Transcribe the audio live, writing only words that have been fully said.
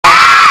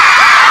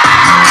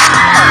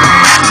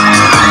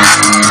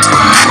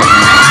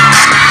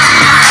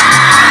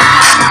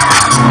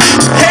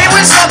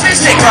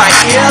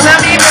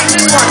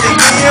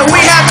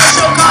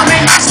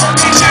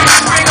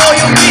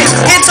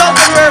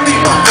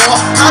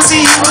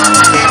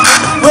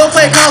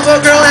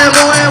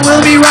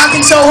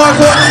so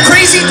hardcore,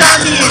 crazy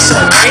donkey is so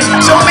great.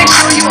 So make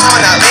sure you are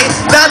not late.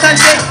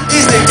 Valentine's Day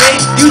is the day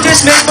you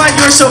just made my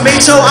year so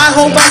made. So I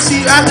hope I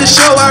see you at the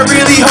show. I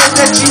really hope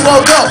that you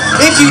will go.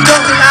 If you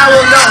don't, then I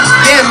will know.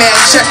 Yeah, man,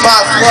 check my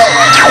flow.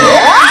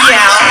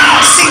 Yeah,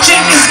 CJ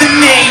is the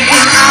name,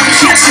 and I'm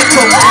here to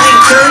proclaim.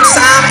 Third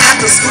time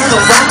at the School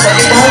of Rock, but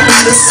it won't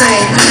be the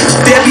same.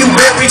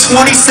 February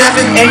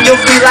 27th, and you'll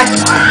feel like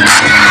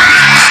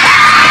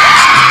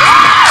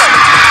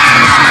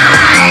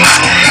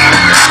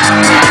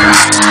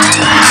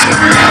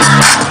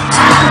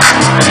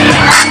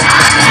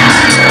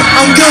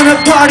I'm gonna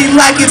party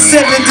like it's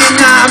 79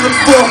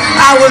 before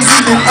I was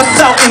even a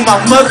thought in my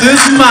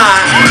mother's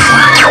mind.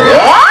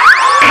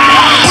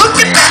 Look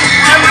at that,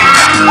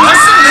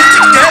 hustling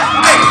together.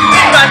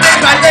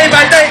 Day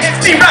by day, it's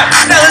T-Rock.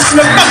 Now listen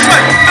to fuck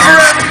right.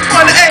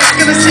 On the edge,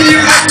 gonna see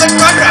you at the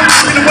rock.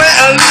 In the way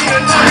I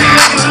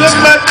look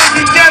my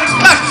baby down the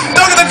clock.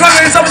 Don't get the clock,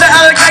 it's up with the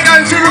Alec. I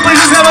got two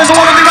replaces, now there's a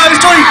one of the right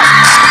story.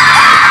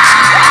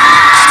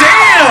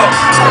 Damn,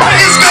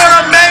 it's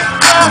gonna make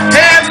your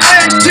hands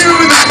play to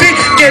the beat.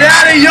 Get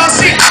out of your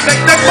seat,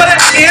 make the butter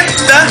in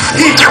the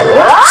heat.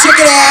 Check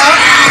it out.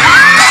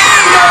 Hey,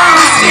 yo,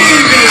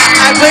 Stevie,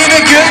 I play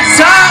the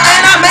guitar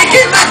and I make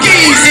it look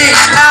easy.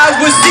 I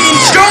was seen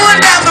strolling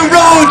down the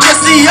road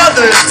just the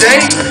other day.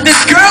 This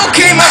girl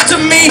came up to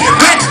me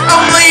with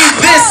only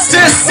this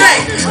to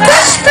say: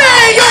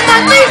 Pushman, you're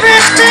my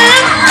favorite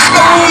man.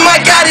 Oh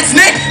my God, it's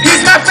Nick,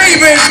 he's my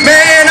favorite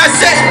man. I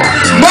said,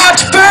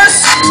 March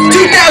 1st,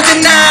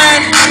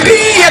 2009.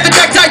 Be at the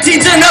track tight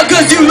to know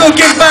 'cause you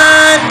looking fine.